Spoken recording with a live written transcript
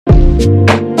Found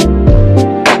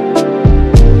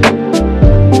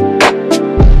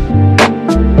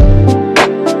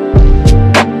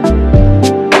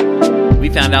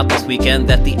out this weekend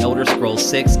that The Elder Scrolls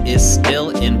 6 is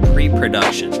still in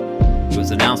pre-production. It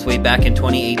was announced way back in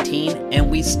 2018,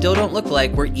 and we still don't look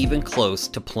like we're even close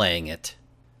to playing it.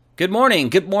 Good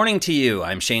morning to you.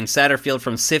 I'm Shane Satterfield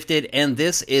from Sifted, and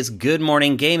this is Good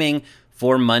Morning Gaming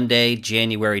for Monday,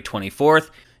 January 24th.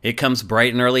 It comes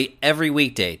bright and early every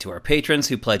weekday to our patrons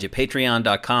who pledge at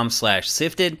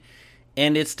patreon.com/sifted,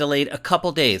 and it's delayed a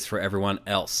couple days for everyone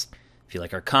else. If you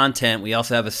like our content, we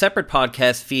also have a separate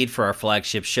podcast feed for our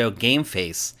flagship show, Game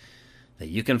Face, that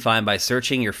you can find by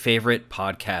searching your favorite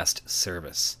podcast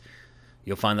service.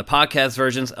 You'll find the podcast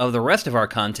versions of the rest of our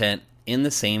content in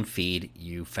the same feed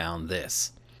you found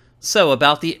this. So,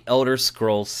 about The Elder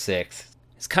Scrolls 6.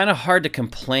 It's kind of hard to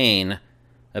complain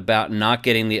about not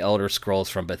getting The Elder Scrolls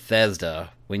from Bethesda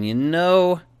when you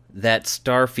know that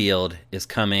Starfield is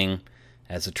coming,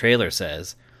 as the trailer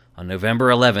says, on November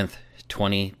 11th,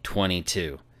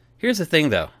 2022. Here's the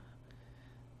thing, though.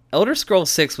 Elder Scrolls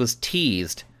 6 was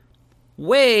teased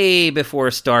way before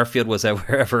Starfield was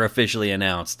ever officially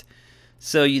announced.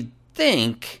 So you'd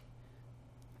think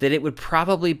that it would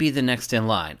probably be the next in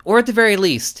line. Or at the very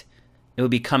least, it would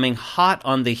be coming hot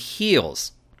on the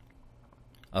heels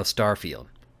of Starfield.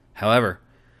 However,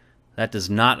 that does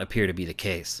not appear to be the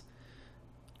case.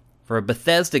 For a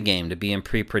Bethesda game to be in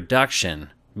pre-production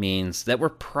means that we're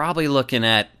probably looking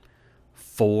at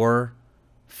 4-5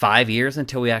 years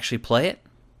until we actually play it.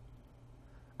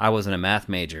 I wasn't a math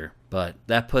major, but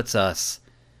that puts us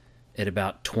at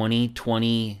about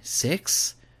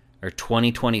 2026 or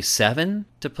 2027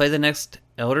 to play the next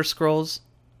Elder Scrolls.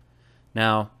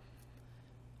 Now,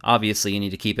 obviously you need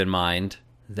to keep in mind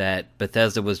that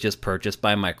Bethesda was just purchased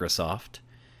by Microsoft.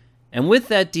 And with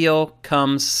that deal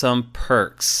comes some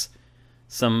perks,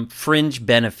 some fringe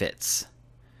benefits.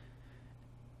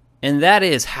 And that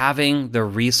is having the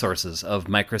resources of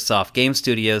Microsoft Game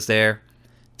Studios there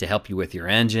to help you with your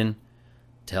engine,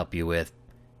 to help you with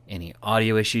any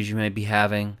audio issues you may be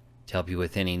having, to help you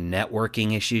with any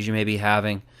networking issues you may be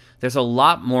having. There's a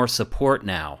lot more support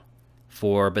now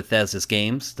for Bethesda's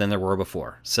games than there were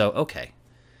before. So, okay.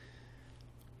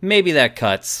 Maybe that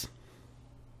cuts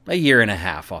a year and a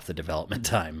half off the development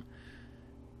time.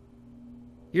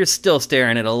 You're still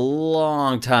staring at a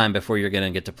long time before you're going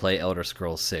to get to play Elder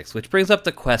Scrolls 6, which brings up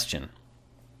the question.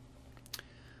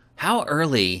 How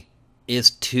early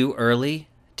is too early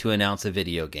to announce a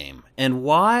video game? And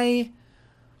why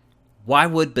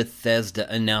would Bethesda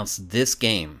announce this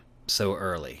game so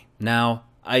early? Now,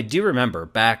 I do remember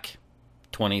back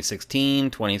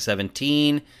 2016,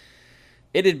 2017,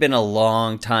 it had been a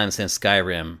long time since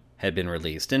Skyrim had been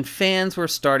released, and fans were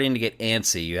starting to get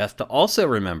antsy. You have to also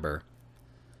remember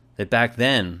that back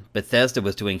then, Bethesda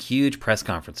was doing huge press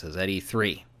conferences at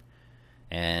E3.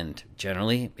 And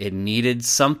generally, it needed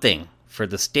something for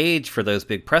the stage for those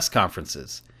big press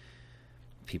conferences.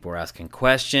 People were asking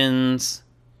questions.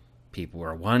 People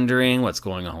were wondering what's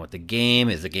going on with the game.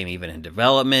 Is the game even in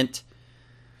development?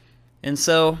 And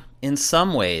so, in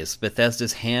some ways,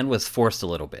 Bethesda's hand was forced a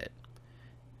little bit.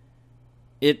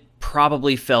 It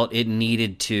probably felt it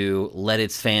needed to let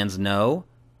its fans know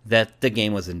that the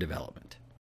game was in development.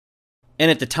 And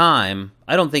at the time,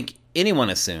 I don't think anyone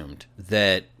assumed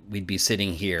that we'd be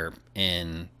sitting here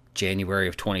in January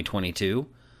of 2022,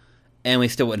 and we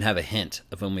still wouldn't have a hint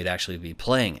of when we'd actually be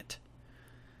playing it.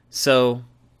 So,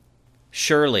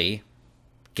 surely,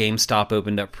 GameStop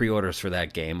opened up pre-orders for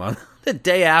that game on the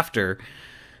day after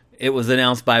it was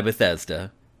announced by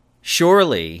Bethesda.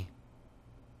 Surely,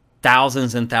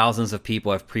 thousands and thousands of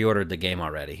people have pre-ordered the game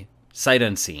already, sight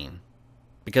unseen,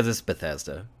 because it's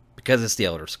Bethesda, because it's the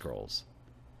Elder Scrolls.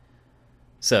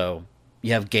 So,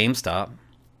 you have GameStop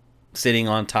sitting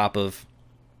on top of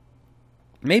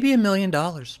maybe $1 million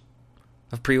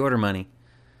of pre-order money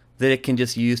that it can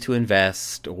just use to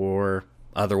invest or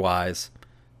otherwise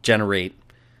generate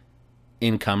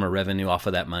income or revenue off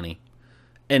of that money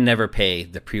and never pay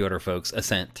the pre-order folks a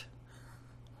cent.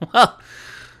 Well,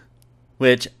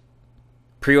 which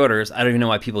pre-orders, I don't even know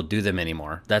why people do them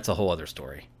anymore. That's a whole other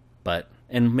story.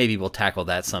 And maybe we'll tackle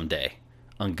that someday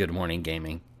on Good Morning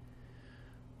Gaming.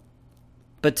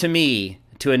 But to me,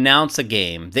 to announce a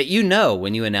game that you know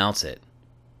when you announce it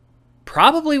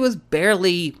probably was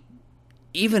barely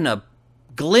even a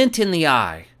glint in the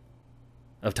eye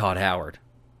of Todd Howard.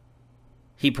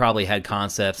 He probably had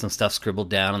concepts and stuff scribbled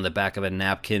down on the back of a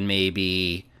napkin,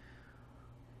 maybe.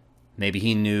 Maybe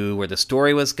he knew where the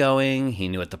story was going. He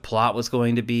knew what the plot was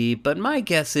going to be. But my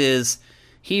guess is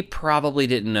he probably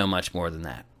didn't know much more than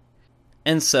that.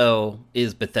 And so,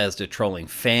 is Bethesda trolling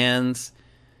fans?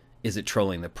 Is it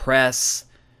trolling the press?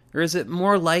 Or is it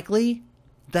more likely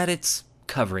that it's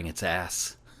covering its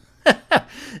ass?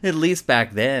 At least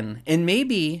back then. And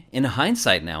maybe in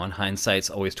hindsight now, and hindsight's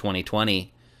always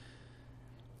 2020,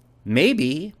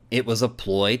 maybe it was a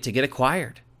ploy to get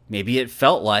acquired. Maybe it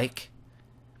felt like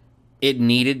it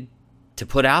needed to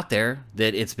put out there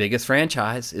that its biggest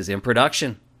franchise is in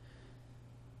production.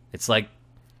 It's like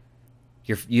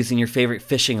you're using your favorite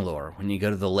fishing lure when you go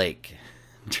to the lake.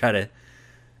 Try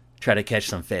to catch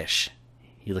some fish.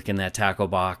 You look in that tackle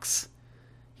box.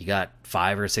 You got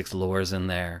 5 or 6 lures in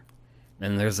there.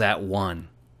 And there's that one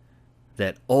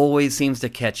that always seems to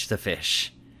catch the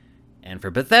fish. And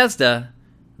for Bethesda,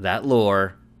 that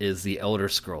lure is the Elder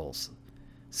Scrolls.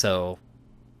 So,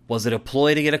 was it a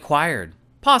ploy to get acquired?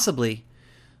 Possibly.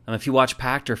 If you watch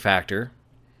Pachter Factor,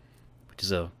 which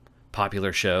is a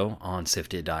popular show on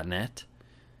Sifted.net,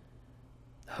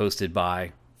 hosted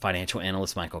by financial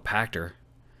analyst Michael Pachter,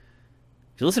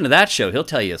 if you listen to that show, he'll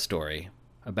tell you a story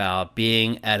about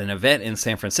being at an event in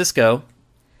San Francisco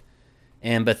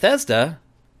and Bethesda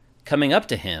coming up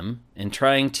to him and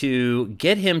trying to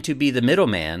get him to be the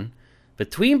middleman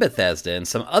between Bethesda and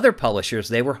some other publishers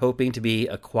they were hoping to be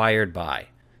acquired by.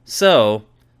 So,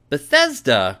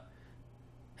 Bethesda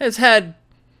has had,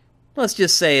 let's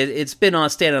just say, it's been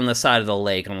standing on the side of the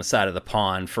lake, on the side of the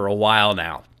pond for a while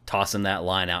now, tossing that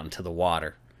line out into the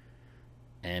water.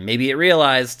 And maybe it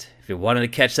realized if it wanted to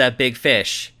catch that big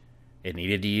fish, it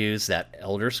needed to use that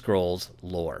Elder Scrolls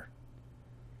lore.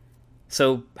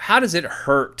 So how does it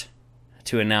hurt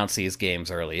to announce these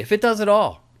games early, if it does at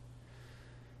all?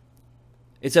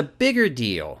 It's a bigger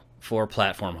deal for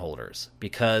platform holders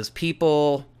because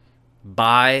people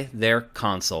buy their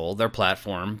console, their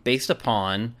platform, based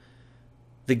upon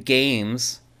the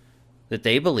games that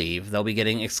they believe they'll be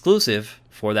getting exclusive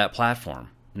for that platform.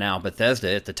 Now,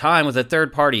 Bethesda at the time was a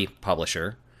third-party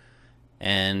publisher,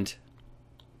 and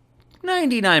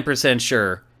 99%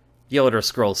 sure The Elder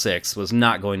Scrolls 6 was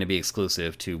not going to be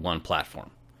exclusive to one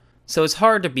platform. So it's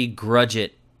hard to begrudge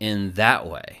it in that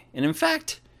way. And in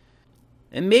fact,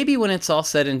 and maybe when it's all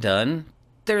said and done,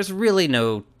 there's really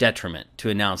no detriment to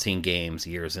announcing games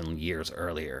years and years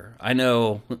earlier. I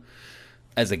know,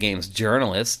 as a games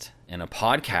journalist and a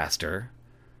podcaster,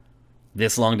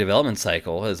 this long development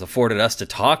cycle has afforded us to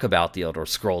talk about The Elder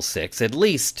Scrolls 6 at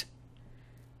least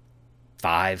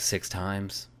 5-6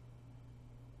 times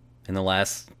in the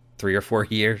last 3 or 4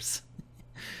 years.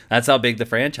 That's how big the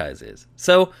franchise is.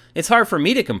 So it's hard for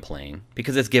me to complain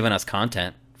because it's given us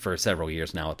content for several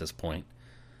years now at this point.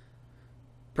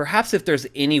 Perhaps if there's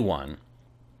anyone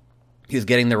who's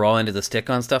getting the raw end of the stick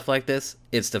on stuff like this,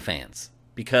 it's the fans.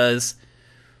 Because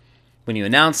when you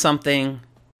announce something,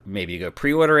 maybe you go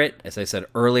pre-order it, as I said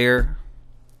earlier,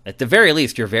 at the very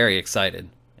least you're very excited.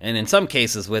 And in some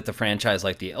cases with a franchise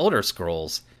like The Elder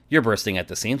Scrolls, you're bursting at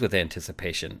the seams with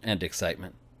anticipation and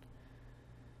excitement.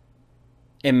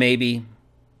 And maybe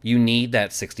you need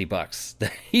that $60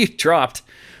 that you dropped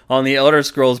on the Elder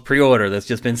Scrolls pre-order that's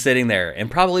just been sitting there and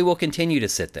probably will continue to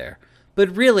sit there.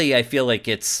 But really, I feel like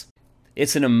it's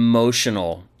an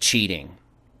emotional cheating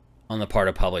on the part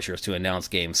of publishers to announce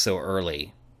games so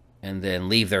early and then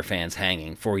leave their fans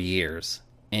hanging for years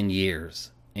and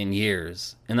years and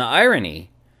years. And the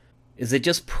irony is that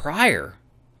just prior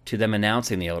to them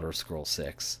announcing The Elder Scrolls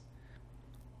 6,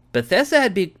 Bethesda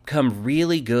had become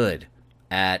really good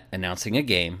at announcing a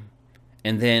game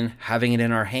and then having it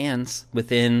in our hands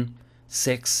within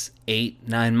 6, 8,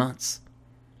 9 months.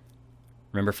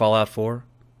 Remember Fallout 4?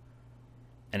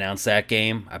 Announced that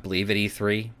game, I believe, at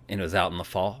E3, and it was out in the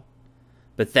fall.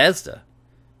 Bethesda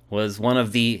was one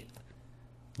of the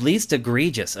least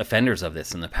egregious offenders of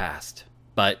this in the past.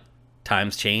 But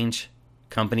times change,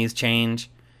 companies change,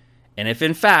 and if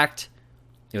in fact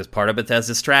it was part of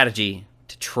Bethesda's strategy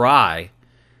to try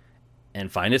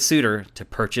and find a suitor to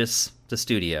purchase the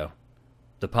studio,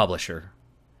 the publisher,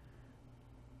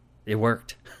 it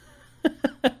worked.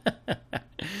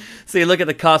 So you look at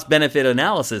the cost-benefit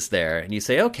analysis there, and you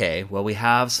say, okay, well, we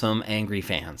have some angry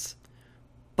fans,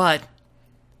 but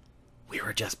we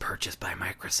were just purchased by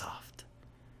Microsoft.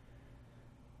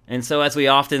 And so, as we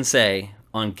often say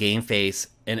on GameFace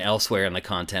and elsewhere in the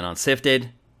content on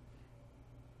Sifted,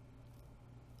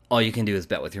 all you can do is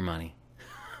bet with your money.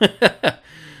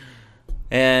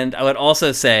 And I would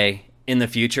also say, in the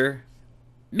future,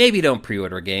 maybe don't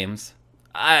pre-order games.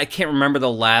 I can't remember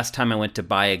the last time I went to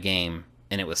buy a game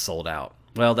and it was sold out.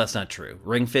 Well, that's not true.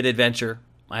 Ring Fit Adventure,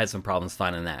 I had some problems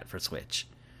finding that for Switch.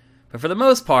 But for the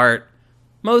most part,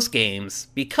 most games,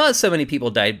 because so many people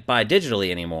buy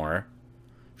digitally anymore,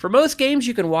 for most games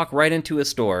you can walk right into a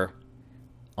store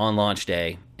on launch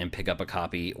day and pick up a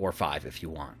copy or 5 if you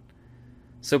want.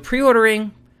 So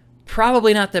pre-ordering,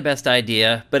 probably not the best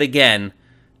idea, but again,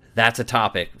 that's a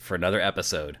topic for another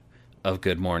episode of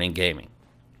Good Morning Gaming.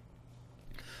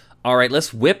 All right,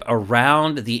 let's whip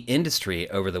around the industry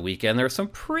over the weekend. There are some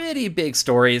pretty big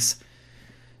stories.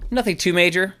 Nothing too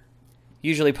major.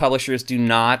 Usually publishers do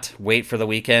not wait for the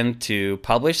weekend to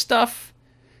publish stuff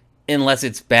unless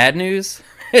it's bad news.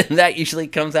 That usually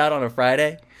comes out on a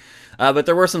Friday. But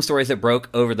there were some stories that broke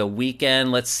over the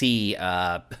weekend. Let's see.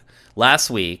 Last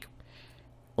week,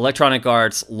 Electronic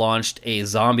Arts launched a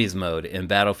zombies mode in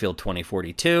Battlefield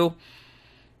 2042.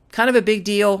 Kind of a big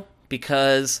deal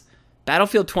because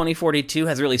Battlefield 2042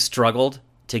 has really struggled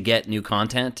to get new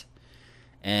content.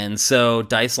 And so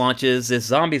DICE launches this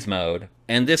zombies mode.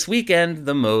 And this weekend,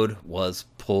 the mode was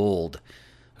pulled.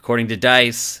 According to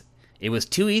DICE, it was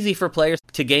too easy for players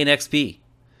to gain XP.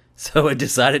 So it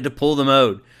decided to pull the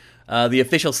mode. The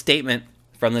official statement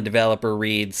from the developer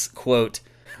reads, quote,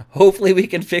 "Hopefully we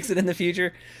can fix it in the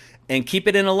future and keep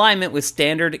it in alignment with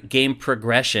standard game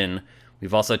progression.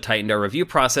 We've also tightened our review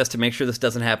process to make sure this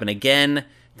doesn't happen again.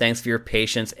 Thanks for your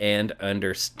patience and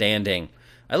understanding."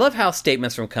 I love how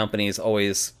statements from companies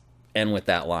always end with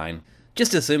that line.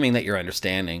 Just assuming that you're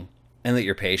understanding and that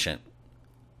you're patient.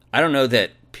 I don't know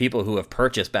that people who have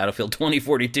purchased Battlefield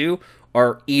 2042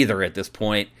 are either at this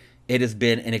point. It has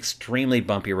been an extremely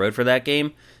bumpy road for that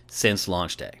game since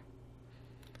launch day.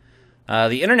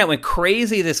 The internet went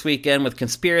crazy this weekend with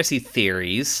conspiracy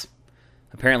theories.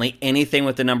 Apparently anything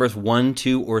with the numbers 1,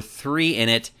 2, or 3 in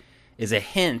it is a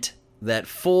hint that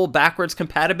full backwards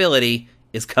compatibility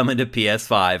is coming to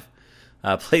PS5.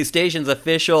 PlayStation's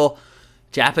official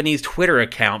Japanese Twitter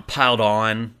account piled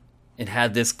on. It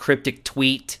had this cryptic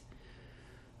tweet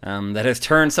that has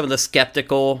turned some of the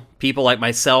skeptical people like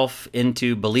myself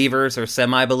into believers or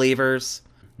semi-believers.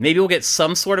 Maybe we'll get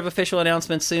some sort of official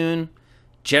announcement soon.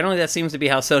 Generally, that seems to be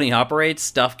how Sony operates.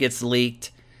 Stuff gets leaked,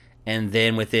 and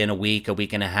then within a week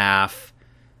and a half,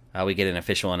 we get an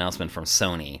official announcement from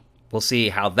Sony. We'll see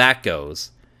how that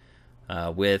goes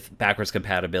with backwards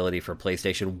compatibility for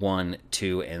PlayStation 1,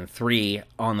 2, and 3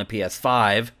 on the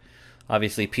PS5.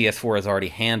 Obviously, PS4 is already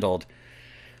handled.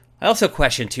 I also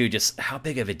question, too, just how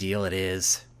big of a deal it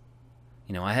is.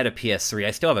 You know, I had a PS3.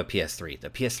 I still have a PS3. The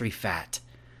PS3 Fat.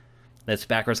 That's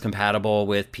backwards compatible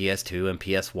with PS2 and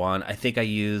PS1. I think I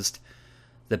used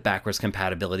the backwards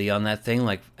compatibility on that thing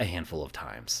like a handful of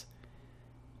times.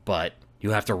 But you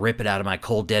have to rip it out of my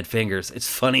cold, dead fingers. It's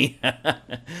funny.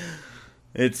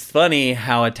 It's funny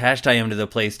how attached I am to the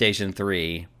PlayStation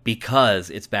 3 because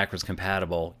it's backwards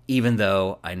compatible, even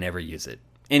though I never use it.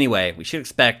 Anyway, we should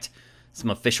expect some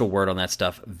official word on that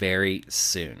stuff very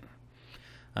soon.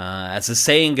 As the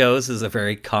saying goes, this is a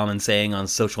very common saying on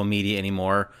social media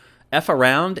anymore, F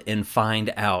around and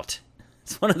find out.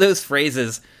 It's one of those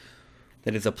phrases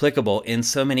that is applicable in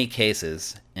so many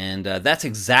cases, and that's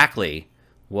exactly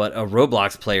what a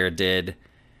Roblox player did.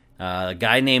 A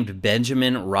guy named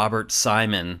Benjamin Robert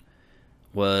Simon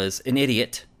was an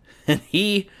idiot, and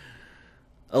he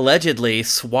allegedly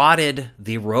swatted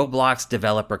the Roblox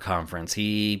developer conference.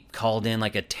 He called in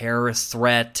like a terrorist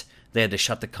threat. They had to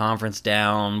shut the conference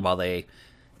down while they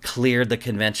cleared the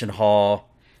convention hall.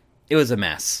 It was a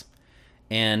mess.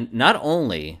 And not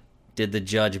only did the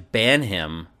judge ban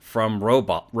him from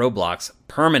Roblox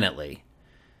permanently,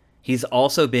 he's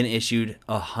also been issued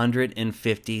a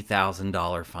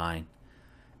 $150,000 fine.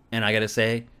 And I gotta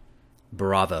say,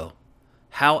 bravo.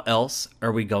 How else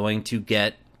are we going to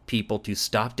get people to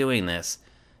stop doing this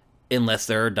unless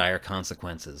there are dire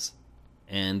consequences?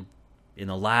 And in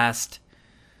the last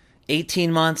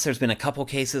 18 months, there's been a couple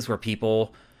cases where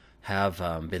people have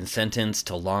been sentenced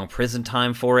to long prison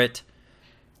time for it.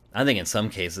 I think in some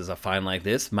cases, a fine like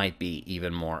this might be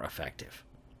even more effective.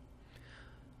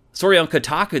 Story on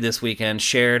Kotaku this weekend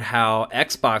shared how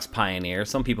Xbox pioneer,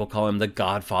 some people call him the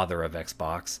godfather of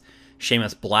Xbox,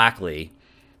 Seamus Blackley,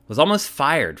 was almost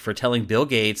fired for telling Bill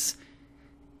Gates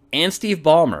and Steve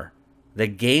Ballmer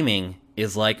that gaming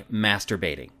is like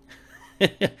masturbating.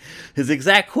 His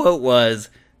exact quote was,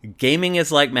 "Gaming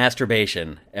is like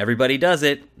masturbation. Everybody does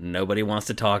it. Nobody wants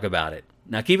to talk about it."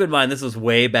 Now keep in mind, this was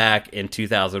way back in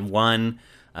 2001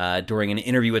 during an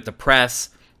interview with the press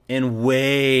and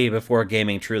way before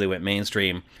gaming truly went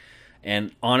mainstream.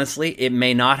 And honestly, it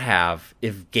may not have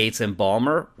if Gates and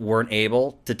Ballmer weren't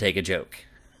able to take a joke.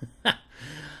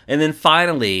 And then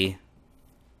finally,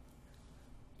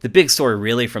 the big story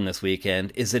really from this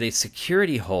weekend is that a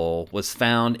security hole was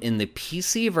found in the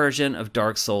PC version of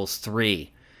Dark Souls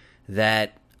 3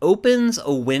 that opens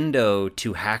a window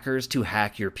to hackers to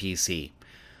hack your PC.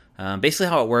 Basically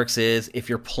how it works is if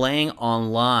you're playing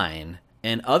online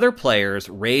and other players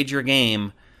raid your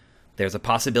game, there's a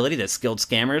possibility that skilled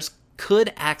scammers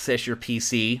could access your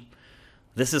PC.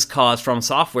 This has caused From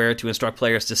Software to instruct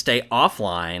players to stay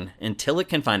offline until it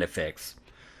can find a fix.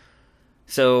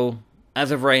 So,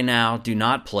 as of right now, do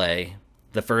not play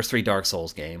the first 3 Dark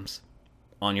Souls games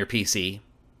on your PC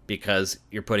because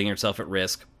you're putting yourself at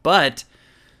risk. But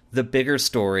the bigger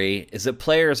story is that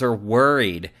players are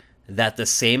worried that the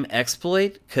same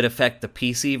exploit could affect the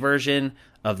PC version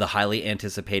of the highly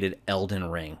anticipated Elden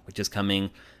Ring, which is coming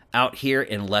out here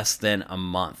in less than a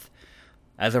month.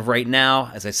 As of right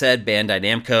now, as I said, Bandai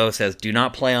Namco says do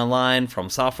not play online. From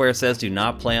Software says do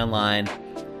not play online.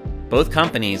 Both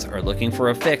companies are looking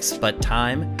for a fix, but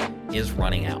time is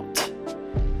running out.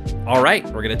 All right,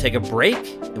 we're going to take a break,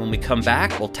 and when we come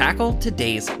back, we'll tackle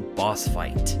today's boss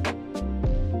fight.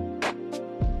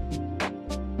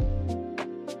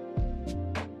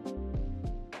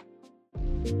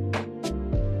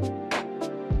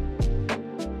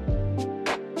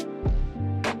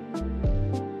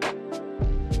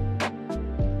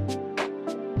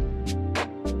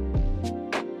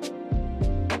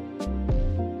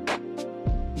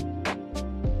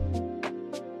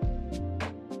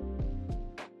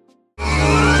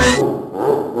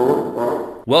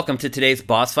 Welcome to today's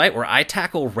boss fight, where I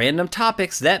tackle random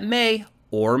topics that may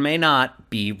or may not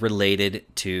be related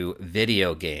to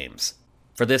video games.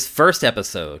 For this first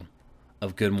episode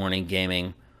of Good Morning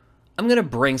Gaming, I'm going to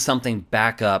bring something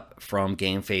back up from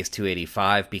GameFace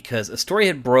 285 because a story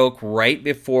had broke right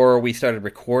before we started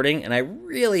recording, and I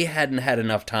really hadn't had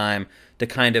enough time to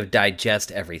kind of digest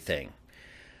everything.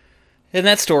 In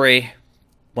that story,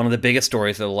 one of the biggest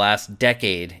stories of the last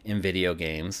decade in video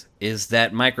games is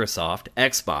that Microsoft,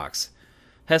 Xbox,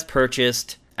 has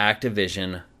purchased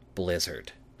Activision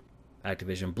Blizzard.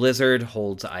 Activision Blizzard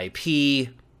holds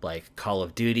IP like Call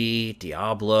of Duty,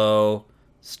 Diablo,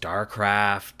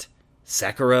 StarCraft,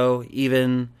 Sekiro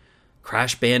even,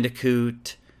 Crash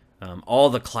Bandicoot, all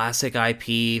the classic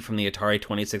IP from the Atari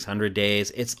 2600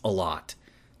 days. It's a lot.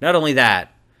 Not only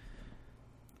that,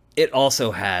 it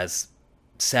also has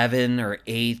 7 or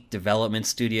 8 development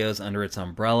studios under its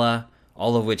umbrella,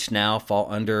 all of which now fall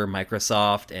under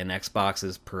Microsoft and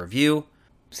Xbox's purview.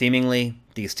 Seemingly,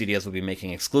 these studios will be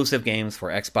making exclusive games for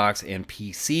Xbox and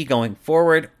PC going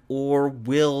forward, or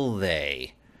will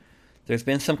they? There's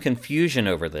been some confusion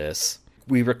over this.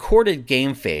 We recorded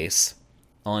GameFace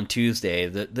on Tuesday.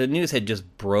 The news had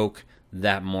just broke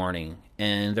that morning,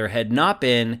 and there had not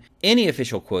been any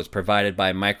official quotes provided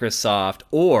by Microsoft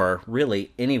or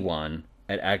really anyone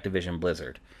at Activision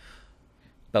Blizzard.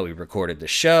 But we recorded the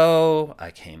show,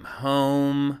 I came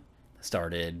home,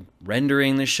 started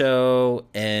rendering the show,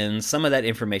 and some of that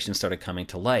information started coming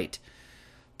to light.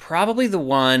 Probably the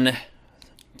one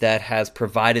that has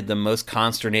provided the most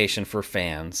consternation for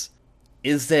fans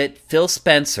is that Phil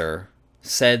Spencer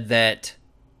said that,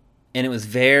 and it was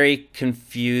very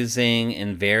confusing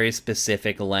and very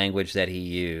specific language that he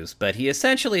used, but he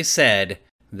essentially said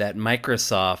that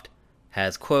Microsoft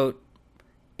has, quote,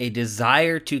 a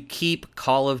desire to keep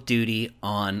Call of Duty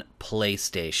on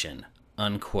PlayStation,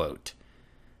 unquote.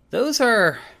 Those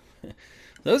are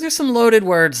some loaded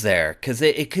words there, because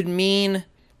it could mean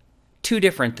 2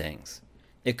 different things.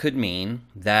 It could mean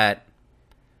that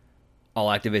all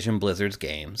Activision Blizzard's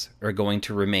games are going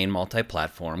to remain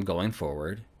multi-platform going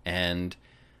forward, and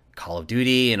Call of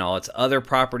Duty and all its other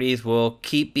properties will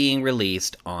keep being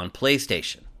released on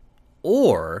PlayStation.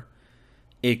 Or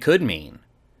it could mean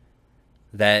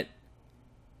that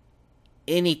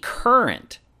any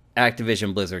current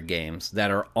Activision Blizzard games that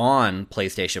are on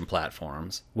PlayStation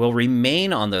platforms will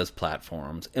remain on those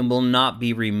platforms and will not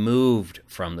be removed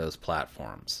from those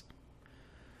platforms.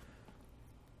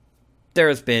 There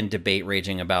has been debate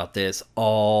raging about this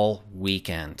all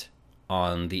weekend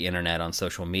on the internet, on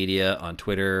social media, on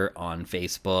Twitter, on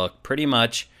Facebook, pretty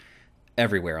much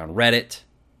everywhere, on Reddit,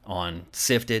 on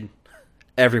Sifted,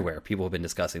 everywhere. People have been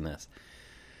discussing this.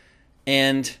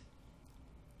 And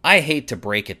I hate to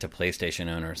break it to PlayStation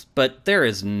owners, but there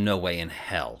is no way in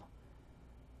hell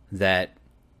that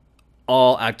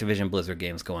all Activision Blizzard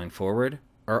games going forward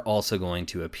are also going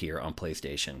to appear on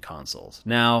PlayStation consoles.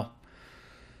 Now,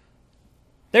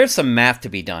 there's some math to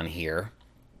be done here.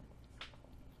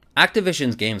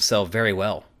 Activision's games sell very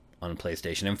well on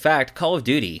PlayStation. In fact, Call of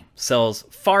Duty sells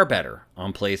far better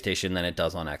on PlayStation than it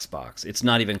does on Xbox. It's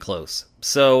not even close.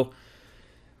 So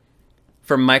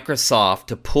for Microsoft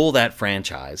to pull that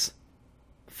franchise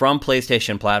from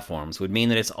PlayStation platforms would mean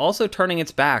that it's also turning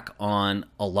its back on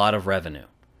a lot of revenue.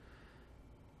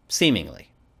 Seemingly.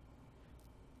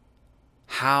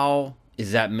 How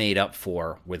is that made up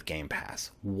for with Game Pass?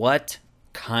 What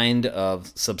kind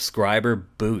of subscriber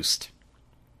boost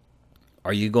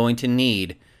are you going to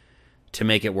need to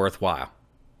make it worthwhile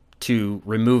to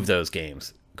remove those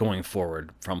games going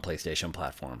forward from PlayStation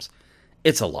platforms?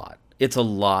 It's a lot. It's a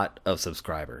lot of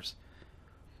subscribers.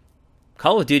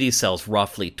 Call of Duty sells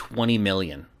roughly 20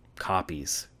 million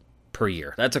copies per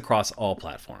year. That's across all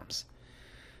platforms.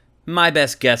 My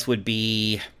best guess would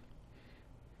be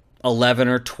 11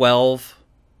 or 12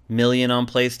 million on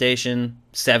PlayStation,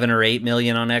 7 or 8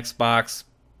 million on Xbox,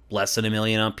 less than 1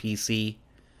 million on PC.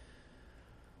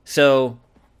 So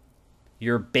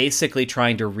you're basically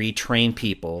trying to retrain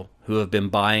people who have been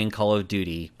buying Call of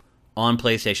Duty on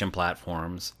PlayStation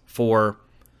platforms for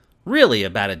really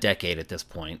about a decade at this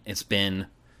point. It's been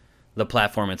the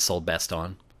platform it's sold best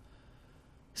on.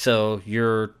 So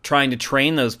you're trying to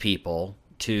train those people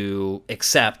to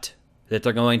accept that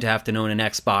they're going to have to own an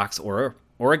Xbox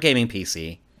or a gaming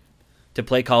PC to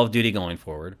play Call of Duty going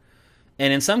forward.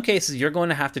 And in some cases, you're going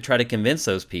to have to try to convince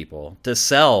those people to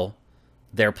sell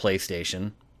their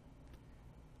PlayStation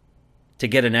to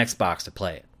get an Xbox to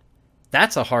play it.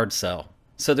 That's a hard sell.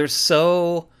 So there's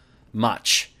so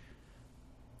much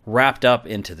wrapped up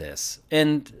into this.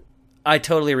 And I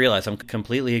totally realize I'm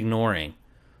completely ignoring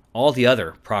all the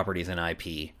other properties and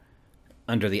IP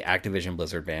under the Activision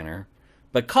Blizzard banner.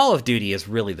 But Call of Duty is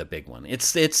really the big one.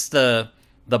 It's the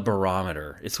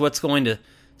barometer. It's what's going to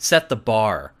set the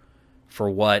bar for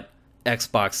what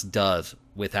Xbox does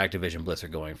with Activision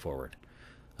Blizzard going forward.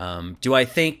 Do I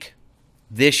think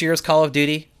this year's Call of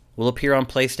Duty will appear on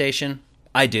PlayStation?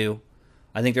 I do.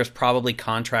 I think there's probably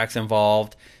contracts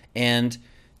involved. And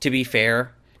to be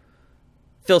fair,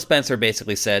 Phil Spencer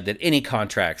basically said that any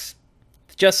contracts,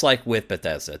 just like with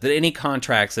Bethesda, that any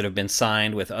contracts that have been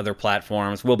signed with other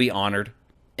platforms will be honored.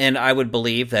 And I would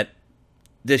believe that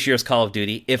this year's Call of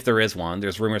Duty, if there is one,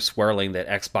 there's rumors swirling that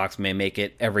Xbox may make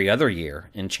it every other year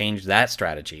and change that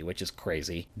strategy, which is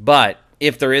crazy. But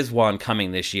if there is one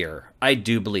coming this year, I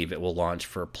do believe it will launch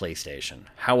for PlayStation.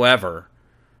 However,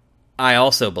 I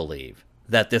also believe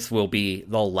that this will be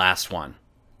the last one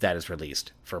that is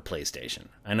released for PlayStation.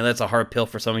 I know that's a hard pill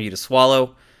for some of you to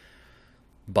swallow,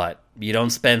 but you don't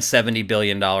spend $70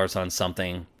 billion on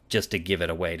something just to give it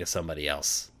away to somebody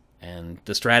else. And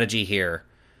the strategy here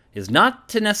is not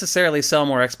to necessarily sell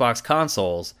more Xbox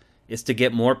consoles, it's to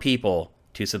get more people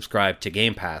to subscribe to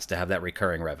Game Pass to have that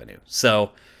recurring revenue.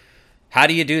 So how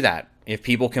do you do that? If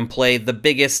people can play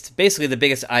basically the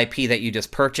biggest IP that you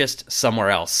just purchased somewhere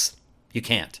else, you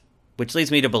can't. Which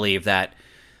leads me to believe that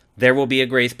there will be a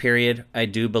grace period. I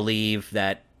do believe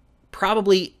that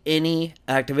probably any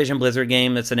Activision Blizzard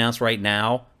game that's announced right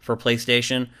now for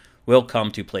PlayStation will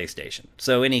come to PlayStation.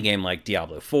 So any game like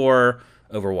Diablo 4,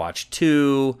 Overwatch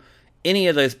 2, any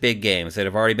of those big games that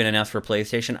have already been announced for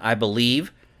PlayStation, I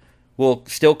believe will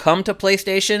still come to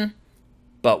PlayStation.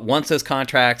 But once those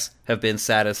contracts have been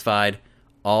satisfied,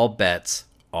 all bets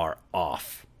are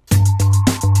off.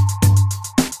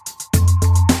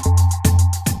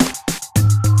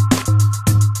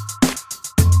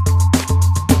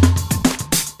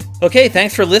 Okay,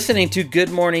 thanks for listening to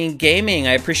Good Morning Gaming.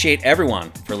 I appreciate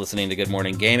everyone for listening to Good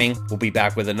Morning Gaming. We'll be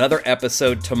back with another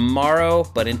episode tomorrow,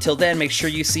 but until then, make sure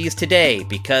you seize today,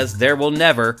 because there will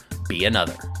never be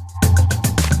another.